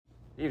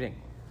Evening.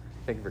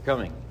 Thank you for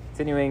coming.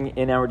 Continuing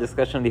in our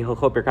discussion of the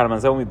Hilchot Birkat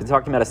Hamazon, we've been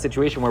talking about a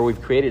situation where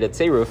we've created a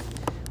Tzeiruf.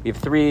 We have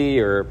 3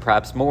 or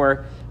perhaps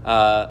more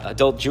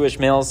adult Jewish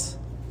males.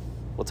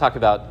 We'll talk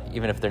about,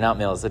 even if they're not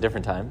males, a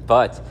different time.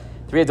 But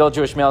 3 adult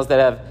Jewish males that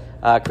have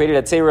created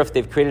a Tzeiruf.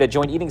 They've created a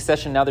joint eating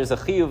session. Now there's a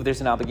chiyuv,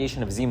 there's an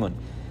obligation of Zimun.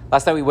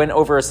 Last night we went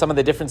over some of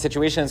the different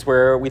situations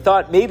where we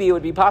thought maybe it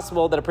would be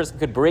possible that a person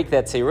could break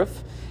that Tzeiruf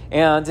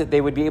and they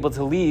would be able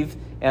to leave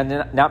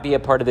and not be a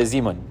part of the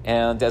Zimun.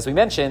 And as we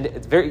mentioned,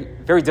 it's very,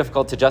 very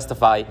difficult to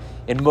justify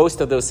in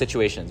most of those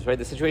situations, right?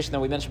 The situation that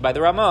we mentioned by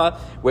the Ramah,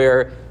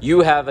 where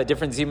you have a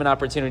different Zimun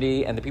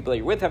opportunity and the people that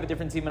you're with have a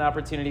different Zimun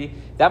opportunity,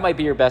 that might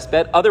be your best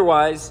bet.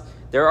 Otherwise,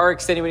 there are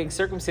extenuating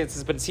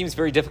circumstances, but it seems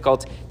very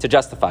difficult to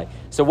justify.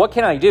 So what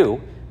can I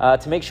do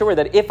to make sure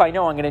that if I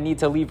know I'm going to need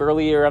to leave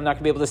early or I'm not going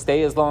to be able to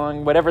stay as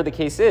long, whatever the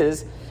case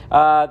is,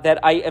 that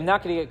I am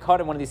not going to get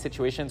caught in one of these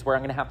situations where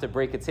I'm going to have to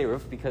break a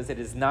Tzeiruf because it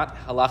is not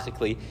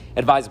halachically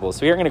advisable.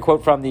 So here I'm going to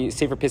quote from the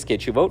Sefer Piskei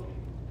Teshuvot.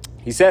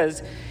 He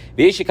says,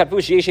 this is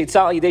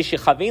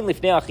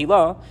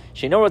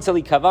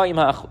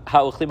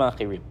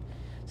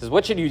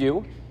what should you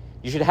do?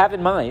 You should have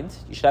in mind,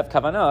 you should have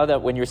kavanah,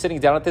 that when you're sitting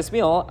down at this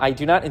meal, I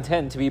do not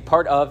intend to be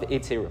part of a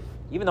Tzeiruf.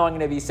 Even though I'm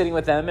going to be sitting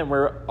with them and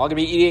we're all going to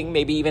be eating,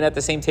 maybe even at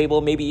the same table,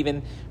 maybe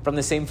even from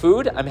the same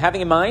food, I'm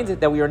having in mind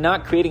that we are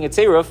not creating a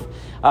Tzeiruf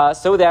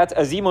so that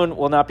a Zimun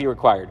will not be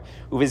required.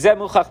 By having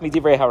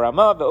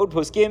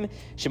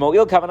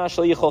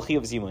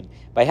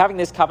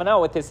this kavanah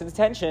with this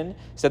intention,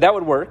 so that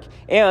would work.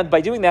 And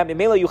by doing that, I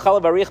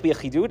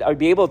would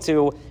be able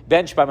to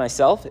bench by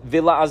myself. I'd be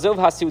able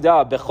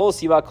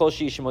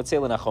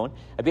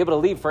to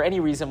leave for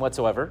any reason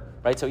whatsoever,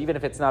 right? So even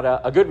if it's not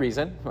a good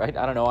reason, right?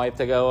 I don't know, I have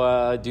to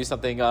go do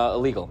something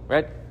illegal,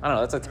 right? I don't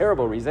know, that's a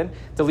terrible reason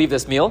to leave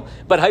this meal.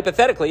 But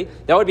hypothetically,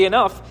 that would be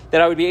enough that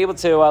I would be able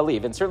to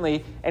leave. And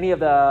certainly any of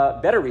the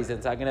better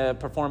reasons, I'm going to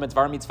perform a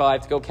Dvar Mitzvah, I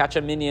have to go catch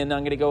a minyan,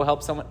 I'm going to go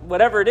help someone,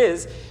 whatever it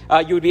is,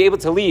 you would be able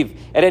to leave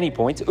at any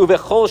point. You'd be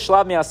able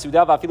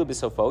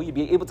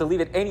to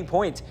leave at any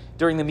point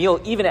during the meal,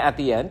 even at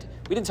the end.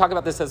 We didn't talk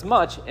about this as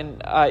much,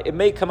 and it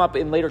may come up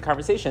in later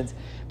conversations,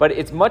 but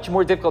it's much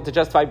more difficult to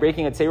justify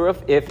breaking a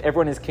Tzeiruf if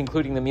everyone is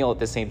concluding the meal at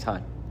the same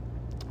time.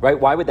 Right?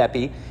 Why would that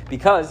be?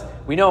 Because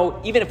we know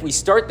even if we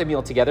start the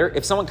meal together,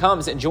 if someone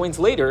comes and joins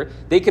later,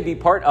 they could be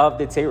part of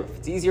the Tzeiruf.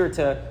 It's easier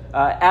to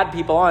add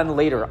people on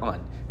later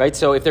on. Right?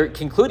 So if they're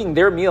concluding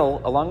their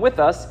meal along with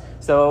us,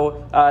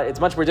 so it's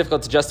much more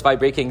difficult to justify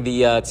breaking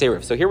the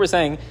Tzeiruf. So here we're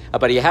saying,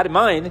 but you had in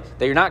mind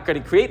that you're not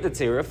going to create the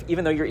Tzeiruf,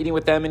 even though you're eating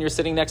with them and you're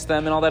sitting next to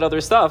them and all that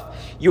other stuff,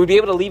 you would be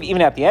able to leave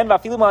even at the end.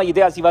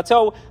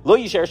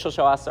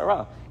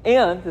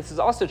 And this is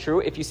also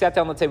true if you sat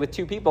down, let's say, with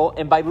 2 people,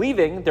 and by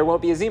leaving, there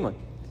won't be a Zimun.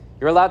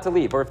 You're allowed to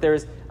leave. Or if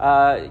there's,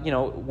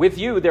 with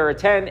you, there are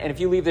 10, and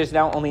if you leave, there's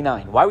now only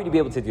 9. Why would you be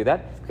able to do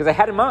that? Because I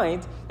had in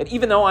mind that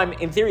even though I'm,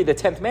 in theory, the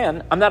 10th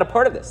man, I'm not a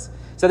part of this.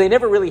 So they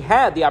never really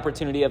had the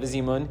opportunity of a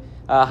Zimun,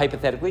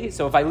 hypothetically.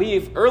 So if I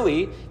leave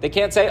early, they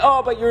can't say,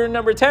 oh, but you're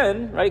number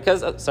 10, right?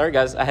 Because, sorry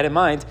guys, I had in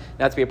mind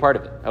not to be a part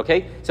of it,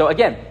 okay? So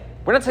again,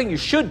 we're not saying you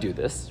should do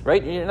this,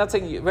 right? You're not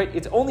saying, right?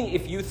 It's only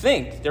if you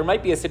think there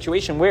might be a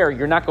situation where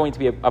you're not going to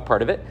be a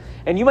part of it,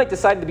 and you might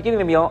decide at the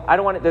beginning of the meal, I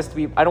don't want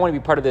to be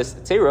part of this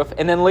Tzeiruf,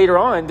 and then later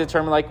on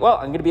determine I'm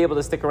going to be able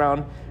to stick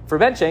around for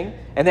benching,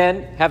 and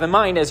then have in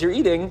mind as you're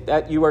eating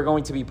that you are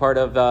going to be part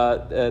of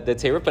the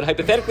Tzeiruf. But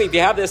hypothetically, if you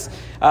have this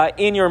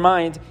in your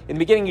mind in the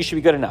beginning, you should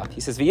be good enough.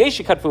 He says,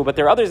 "V'yesh katfu," but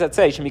there are others that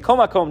say,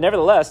 "Shemikol makom."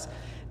 Nevertheless,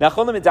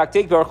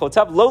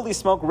 lowly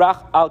smoke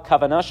rach al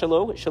kavana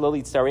shalo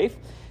litzaref.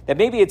 That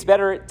maybe it's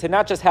better to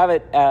not just have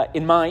it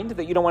in mind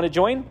that you don't want to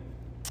join.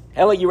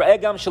 You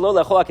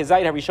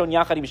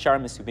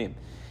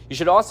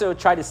should also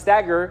try to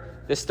stagger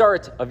the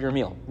start of your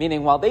meal.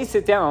 Meaning, while they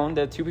sit down,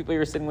 the 2 people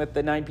you're sitting with,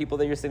 the 9 people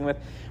that you're sitting with,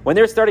 when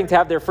they're starting to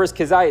have their first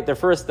kizayit, their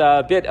first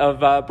bit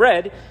of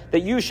bread, that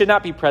you should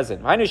not be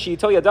present.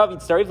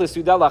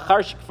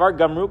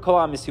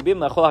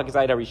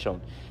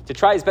 To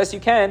try as best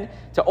you can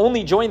to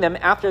only join them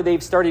after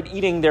they've started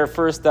eating their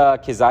first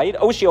kizayit.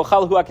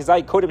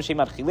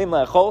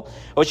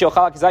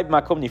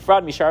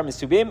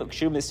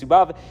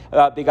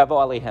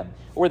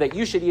 Or that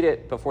you should eat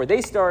it before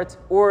they start,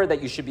 or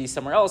that you should be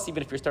somewhere else,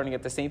 even if you're starting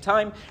at the same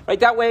time. Right?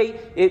 That way,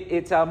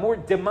 it's more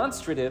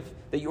demonstrative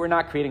that you are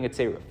not creating a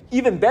Tzeiruf.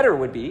 Even better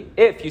would be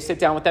if you sit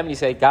down with them and you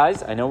say,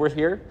 guys, I know we're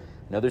here.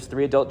 I know there's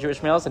 3 adult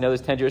Jewish males. I know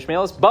there's 10 Jewish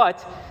males,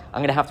 but I'm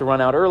going to have to run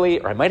out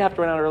early, or I might have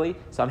to run out early.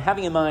 So I'm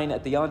having in mind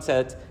at the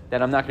onset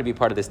that I'm not going to be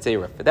part of this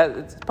Tzeiruf. But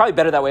it's probably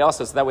better that way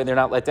also, so that way they're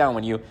not let down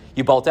when you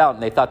bolt out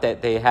and they thought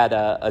that they had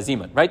a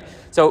Zimun, right?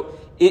 So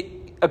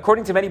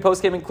according to many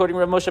poskim, including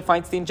Rav Moshe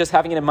Feinstein, just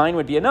having it in mind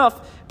would be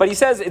enough. But he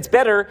says it's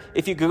better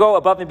if you could go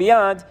above and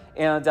beyond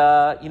and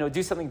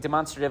do something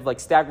demonstrative like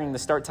staggering the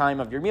start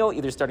time of your meal,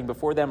 either starting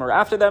before them or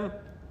after them,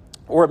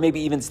 or maybe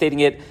even stating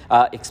it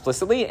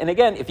explicitly. And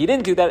again, if you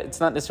didn't do that, it's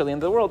not necessarily the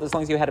end of the world, as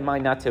long as you had in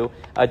mind not to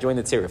join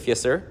the Tzeiruf.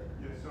 Yes, sir?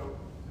 Yeah, so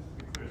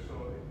just to be clear,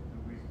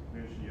 we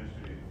mentioned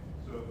yesterday,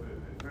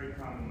 very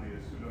commonly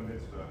a pseudo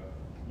mitzvah,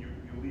 you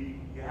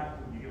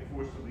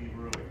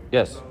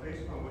Yes. So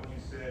based on what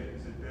you said,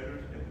 is it better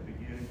at the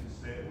beginning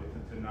to say it with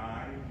the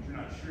Tanai? Because you're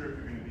not sure if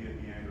you're going to be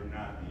at the end or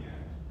not the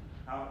end.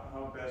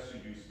 How best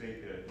should you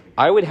state that at the beginning?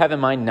 I would have in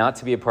mind not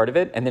to be a part of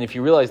it, and then if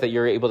you realize that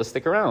you're able to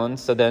stick around,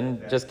 so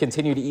then just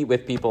continue to eat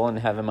with people and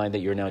have in mind that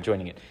you're now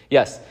joining it.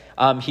 Yes,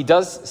 he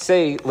does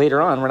say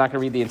later on, we're not going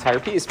to read the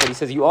entire piece, but he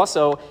says you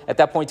also, at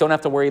that point, don't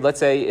have to worry. Let's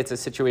say it's a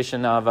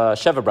situation of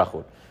Sheva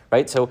Brachot,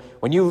 right? So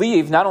when you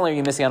leave, not only are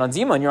you missing out on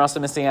Zimun, you're also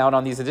missing out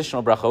on these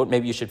additional Brachot.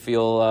 Maybe you should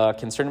feel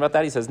concerned about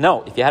that. He says,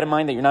 no, if you had in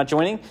mind that you're not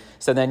joining,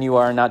 so then you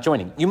are not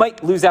joining. You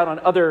might lose out on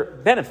other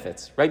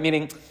benefits, right?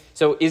 Meaning,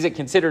 so is it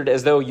considered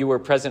as though you were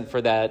present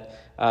for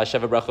that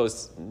Sheva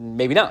Brachos?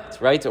 Maybe not,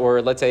 right?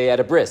 Or let's say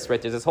at a bris,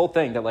 right? There's this whole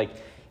thing that like,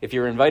 if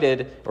you're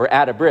invited or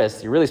at a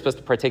bris, you're really supposed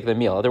to partake of the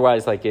meal.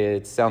 Otherwise, like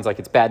it sounds like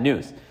it's bad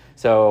news.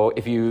 So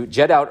if you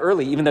jet out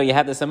early, even though you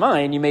have this in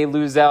mind, you may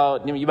lose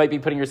out, you might be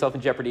putting yourself in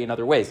jeopardy in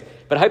other ways.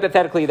 But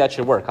hypothetically, that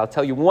should work. I'll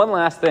tell you one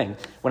last thing.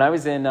 When I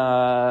was in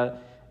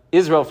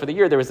Israel for the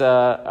year, there was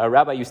a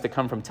rabbi used to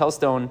come from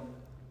Telstone,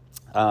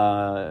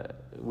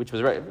 which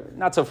was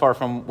not so far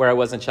from where I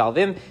was in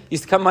Shalvim. He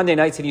used to come Monday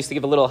nights and he used to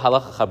give a little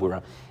halacha chabura.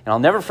 And I'll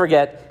never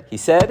forget, he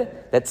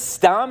said that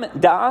stam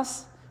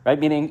das, right,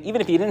 meaning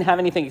even if you didn't have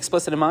anything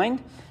explicit in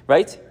mind,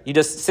 right, you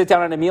just sit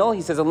down on a meal.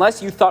 He says,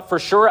 unless you thought for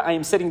sure I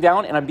am sitting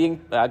down and I'm being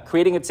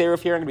creating a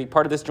Tzeiruf here and going to be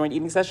part of this joint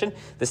eating session,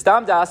 the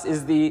stam das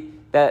is the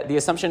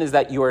assumption is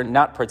that you are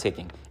not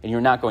partaking and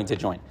you're not going to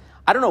join.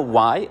 I don't know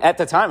why. At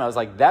the time, I was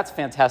like, that's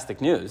fantastic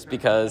news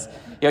because,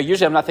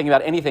 usually I'm not thinking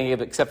about anything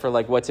except for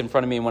like what's in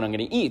front of me and what I'm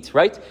going to eat,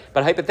 right?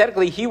 But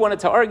hypothetically, he wanted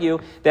to argue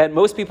that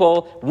most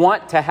people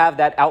want to have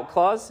that out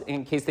clause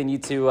in case they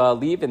need to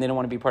leave and they don't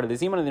want to be part of the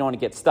Zimun and they don't want to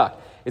get stuck.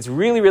 It's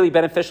really, really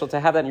beneficial to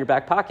have that in your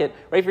back pocket,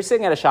 right? If you're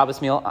sitting at a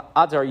Shabbos meal,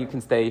 odds are you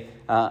can stay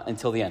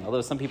until the end,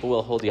 although some people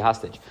will hold you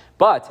hostage.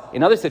 But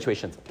in other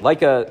situations,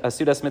 like a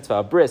Sudas Mitzvah,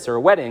 a bris, or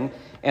a wedding,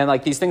 and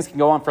like these things can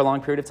go on for a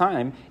long period of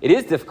time, it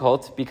is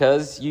difficult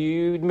because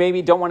you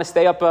maybe don't want to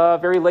stay up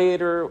very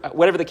late or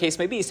whatever the case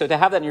may be. So to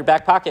have that in your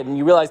back pocket and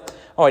you realize,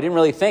 I didn't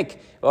really think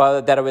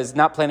that I was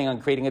not planning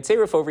on creating a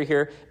Tzeiruf over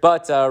here,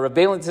 but Rav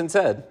Beilinson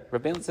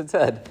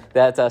said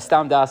that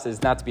Stam Das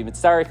is not to be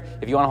mitzaref.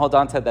 If you want to hold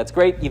on to it, that's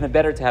great. Even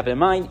better to have it in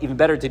mind, even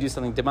better to do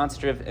something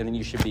demonstrative, and then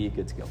you should be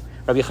good to go.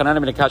 Rabbi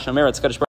Chanan ben Akash Omer,